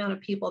a good amount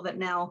of people that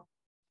now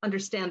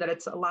understand that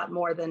it's a lot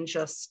more than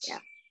just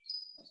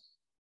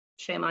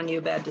shame on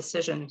you, bad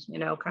decision,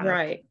 kind of.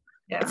 Right.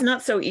 Yeah. It's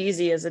not so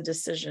easy as a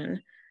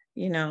decision,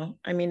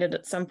 I mean,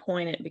 at some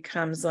point it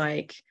becomes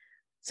like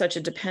such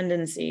a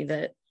dependency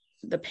that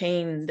the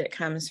pain that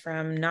comes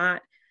from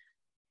not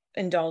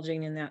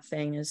indulging in that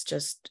thing is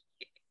just,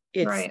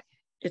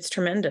 it's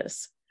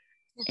tremendous.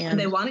 And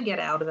they want to get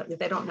out of it, but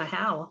they don't know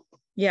how.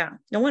 Yeah.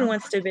 No one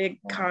wants to be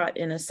caught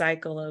in a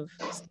cycle of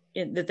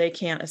that they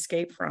can't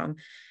escape from.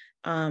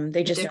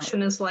 They just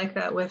addiction is like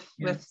that with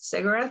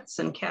cigarettes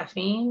and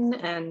caffeine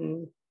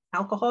and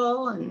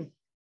alcohol and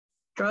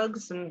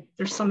drugs, and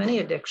there's so many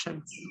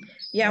addictions.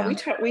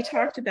 We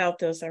talked about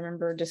this. I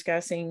remember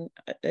discussing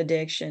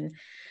addiction,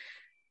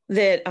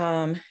 that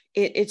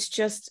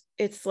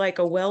it's like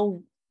a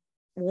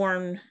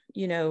well-worn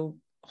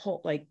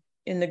hole, like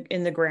in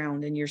the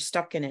ground, and you're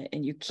stuck in it,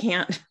 and you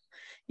can't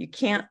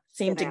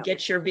seem to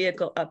get your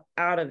vehicle up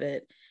out of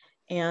it.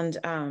 And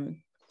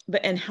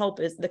help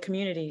is, the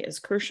community is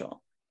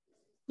crucial.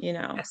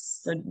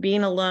 So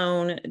being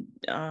alone,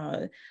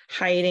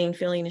 hiding,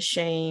 feeling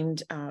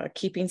ashamed,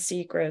 keeping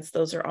secrets,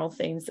 those are all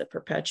things that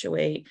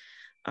perpetuate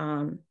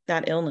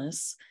that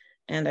illness.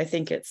 And I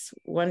think it's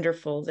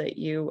wonderful that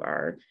you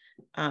are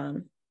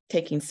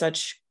taking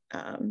such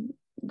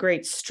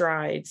great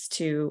strides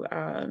to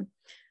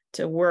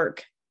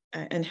work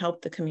and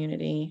help the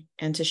community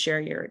and to share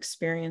your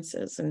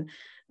experiences, and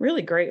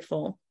really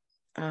grateful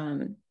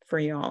for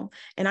y'all.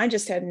 And I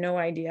just had no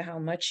idea how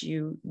much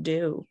you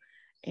do.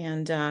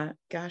 And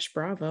gosh,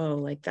 bravo.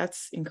 Like,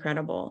 that's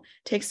incredible.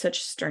 It takes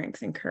such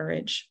strength and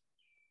courage.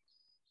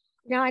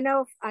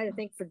 Now, I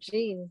think for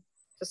Jean,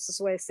 just this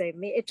way to say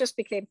me, it just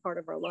became part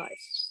of our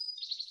life.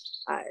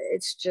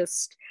 It's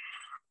just,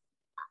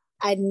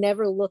 I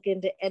never look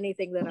into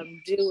anything that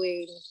I'm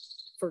doing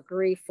for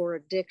grief or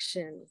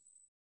addiction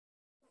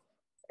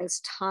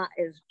as time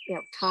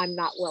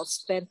not well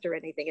spent or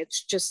anything.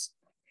 It's just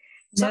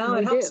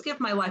it helps give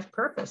my life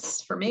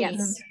purpose for me.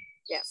 Yes.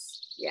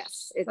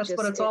 That's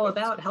what it's all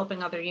about,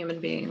 helping other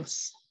human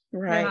beings.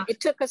 Right. It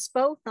took us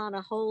both on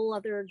a whole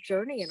other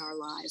journey in our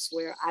lives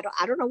where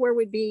I don't know where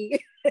we'd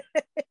be.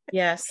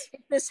 Yes.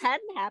 If this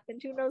hadn't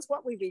happened, who knows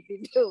what we'd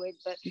be doing?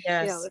 But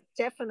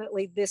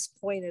definitely this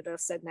pointed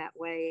us in that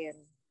way, and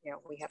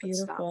we haven't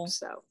stopped.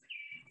 So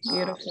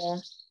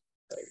beautiful.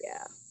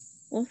 Yeah.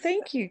 Well,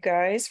 thank you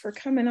guys for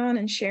coming on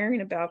and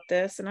sharing about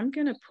this. And I'm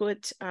going to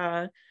put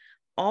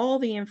all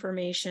the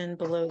information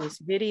below this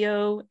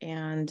video,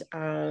 and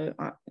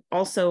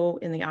also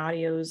in the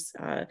audios,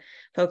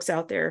 folks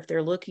out there, if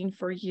they're looking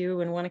for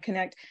you and want to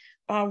connect.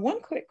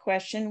 One quick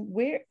question: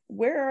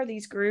 where are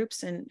these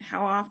groups, and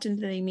how often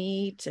do they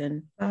meet?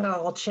 And that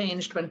all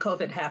changed when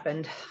COVID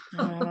happened.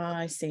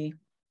 I see.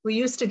 We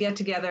used to get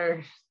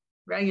together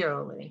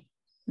regularly,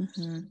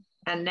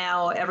 and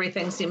now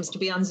everything seems to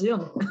be on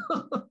Zoom.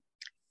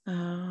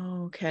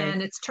 Oh, okay.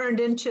 And it's turned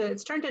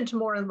into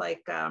more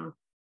like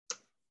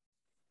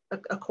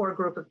a core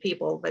group of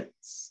people that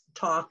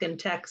talk and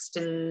text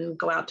and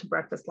go out to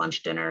breakfast,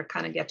 lunch, dinner,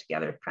 kind of get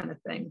together kind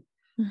of thing.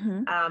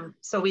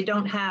 So we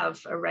don't have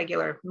a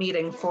regular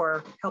meeting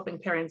for helping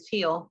parents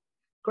heal.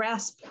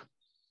 GRASP,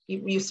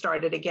 you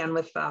started again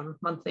with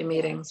monthly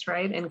meetings,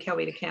 right, in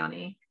Coweta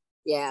County?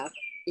 Yeah.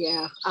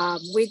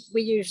 We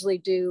usually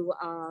do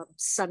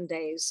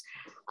Sundays.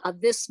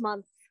 This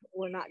month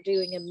we're not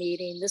doing a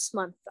meeting. This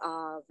month,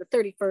 the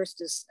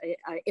 31st is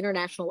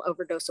International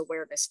Overdose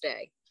Awareness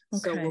Day.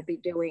 Okay. So we'll be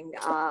doing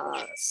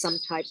some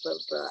type of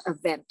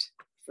event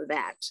for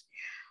that.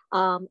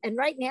 And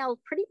right now,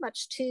 pretty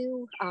much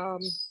too,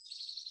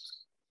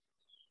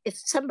 if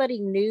somebody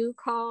new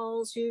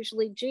calls,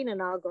 usually Jean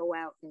and I'll go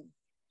out and,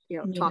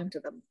 talk to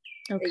them.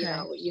 Okay.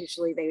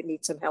 Usually they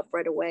need some help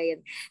right away,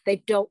 and they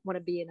don't want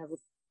to be in a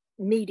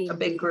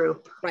big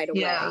group right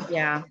away.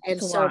 Yeah.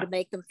 And so to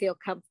make them feel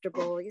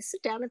comfortable, you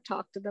sit down and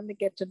talk to them and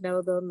get to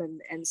know them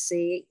and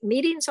see.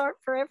 Meetings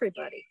aren't for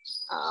everybody.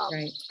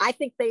 Right. I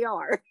think they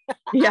are.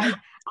 Yeah.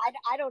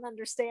 I don't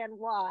understand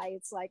why.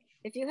 It's like,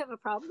 if you have a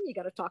problem, you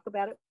got to talk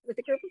about it with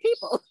a group of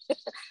people.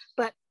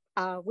 But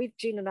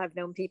Jean and I've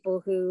known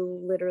people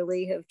who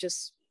literally have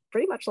just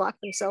pretty much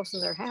locked themselves in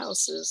their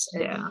houses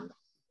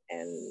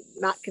and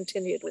not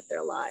continued with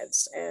their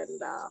lives, and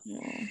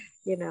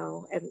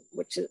and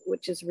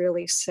which is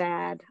really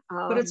sad.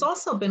 But it's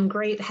also been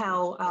great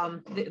how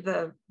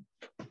the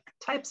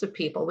types of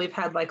people we've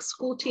had, like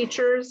school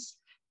teachers,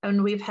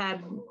 and we've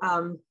had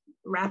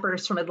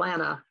rappers from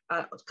Atlanta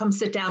come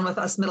sit down with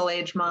us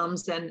middle-aged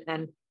moms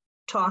and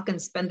talk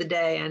and spend the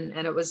day, and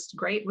it was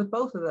great with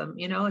both of them.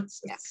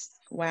 It's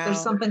wow.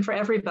 There's something for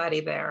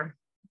everybody there.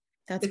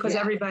 That's because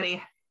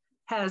everybody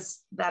has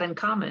that in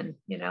common.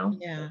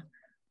 Yeah.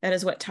 That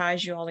is what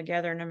ties you all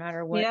together, no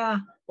matter what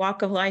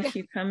walk of life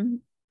you come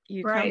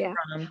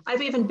from.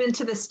 I've even been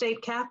to the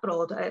state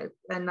capitol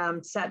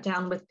and sat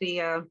down with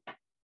the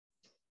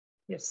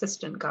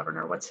assistant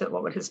governor. What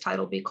would his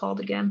title be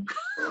called again?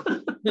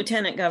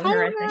 Lieutenant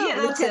governor, I think.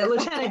 Yeah, that's it,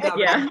 lieutenant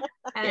governor.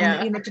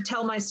 And to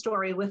tell my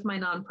story with my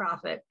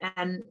nonprofit,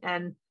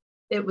 and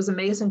it was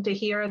amazing to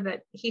hear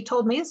that he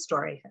told me a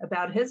story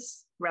about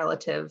his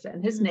relative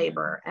and his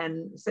neighbor.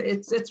 And so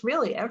it's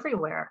really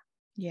everywhere.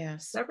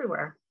 Yes. It's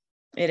everywhere.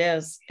 It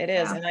is.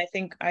 Yeah. And I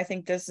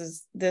think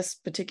this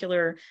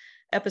particular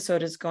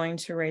episode is going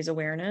to raise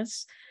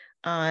awareness.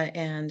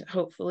 And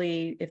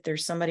hopefully if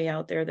there's somebody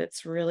out there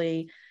that's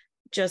really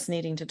just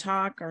needing to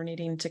talk or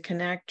needing to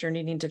connect or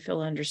needing to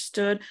feel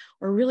understood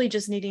or really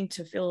just needing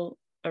to feel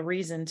a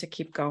reason to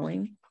keep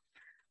going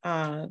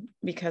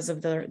because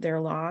of their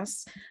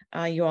loss,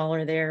 you all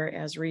are there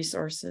as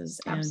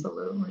resources. And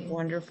absolutely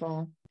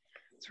wonderful.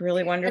 It's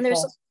really wonderful. And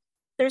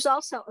there's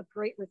also a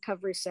great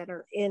recovery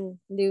center in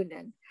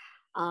Newnan.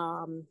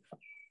 I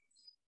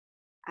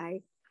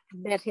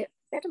met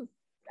him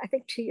I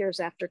think 2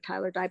 years after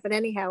Tyler died, but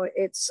anyhow,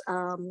 it's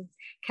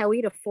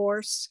Coweta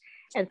Force.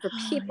 And for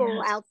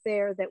people out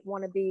there that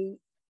want to be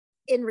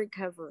in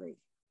recovery,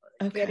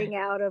 getting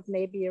out of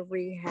maybe a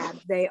rehab,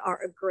 they are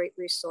a great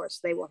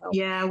resource. They will help.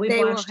 Yeah, we've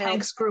watched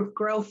Hank's group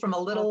grow from a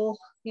little,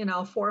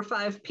 4 or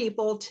 5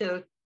 people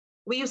to,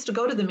 we used to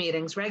go to the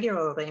meetings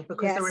regularly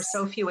because there were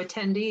so few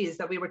attendees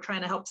that we were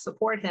trying to help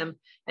support him.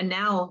 And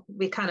now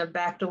we kind of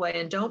backed away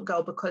and don't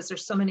go because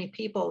there's so many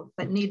people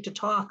that need to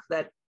talk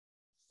that,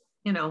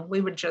 we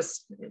would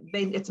just,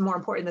 it's more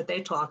important that they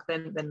talk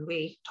than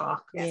we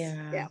talk.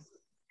 Yeah.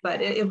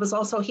 But it was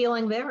also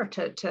healing there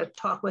to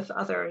talk with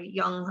other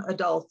young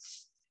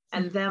adults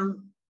and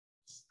them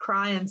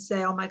cry and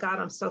say, oh my God,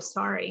 I'm so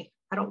sorry.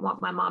 I don't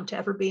want my mom to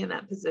ever be in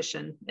that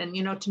position. And,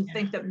 to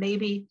think that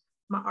maybe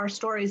our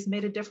stories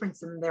made a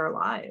difference in their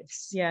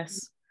lives.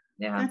 Yes.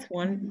 Yeah. That's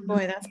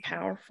boy, that's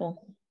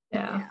powerful.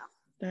 Yeah.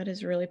 That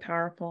is really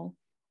powerful.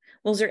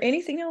 Well, is there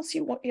anything else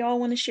y'all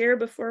want to share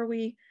before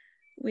we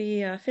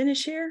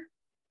finish here?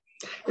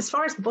 As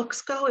far as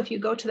books go, if you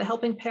go to the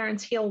Helping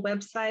Parents Heal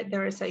website,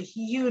 there is a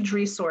huge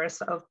resource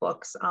of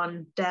books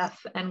on death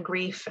and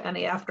grief and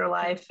the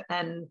afterlife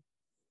and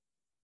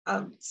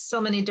so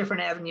many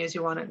different avenues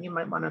you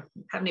might want to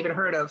haven't even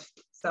heard of.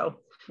 So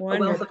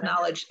wonderful. A wealth of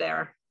knowledge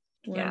there.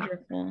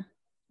 Wonderful.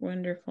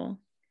 Wonderful.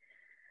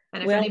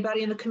 And if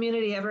anybody in the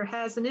community ever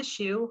has an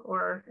issue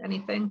or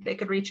anything, they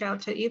could reach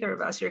out to either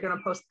of us. You're going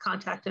to post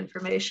contact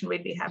information.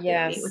 We'd be happy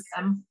to meet with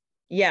them.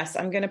 Yes,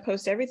 I'm going to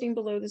post everything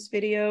below this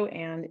video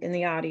and in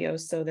the audio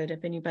so that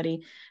if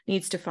anybody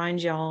needs to find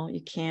y'all,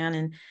 you can.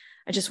 And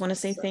I just want to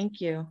say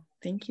thank you.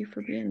 Thank you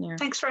for being there.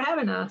 Thanks for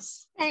having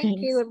us. Thank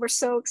you. And we're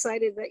so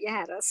excited that you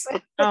had us.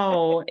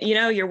 Oh,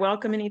 you're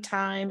welcome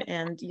anytime.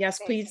 And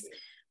yes,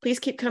 please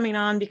keep coming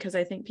on because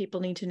I think people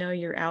need to know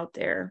you're out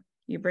there.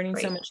 You're bringing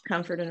so much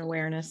comfort and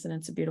awareness, and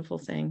it's a beautiful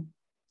thing.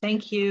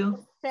 Thank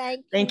you.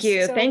 Thank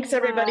you. So thanks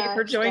everybody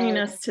for joining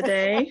us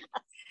today.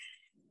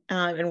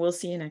 And we'll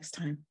see you next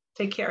time.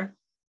 Take care.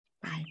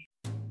 Bye.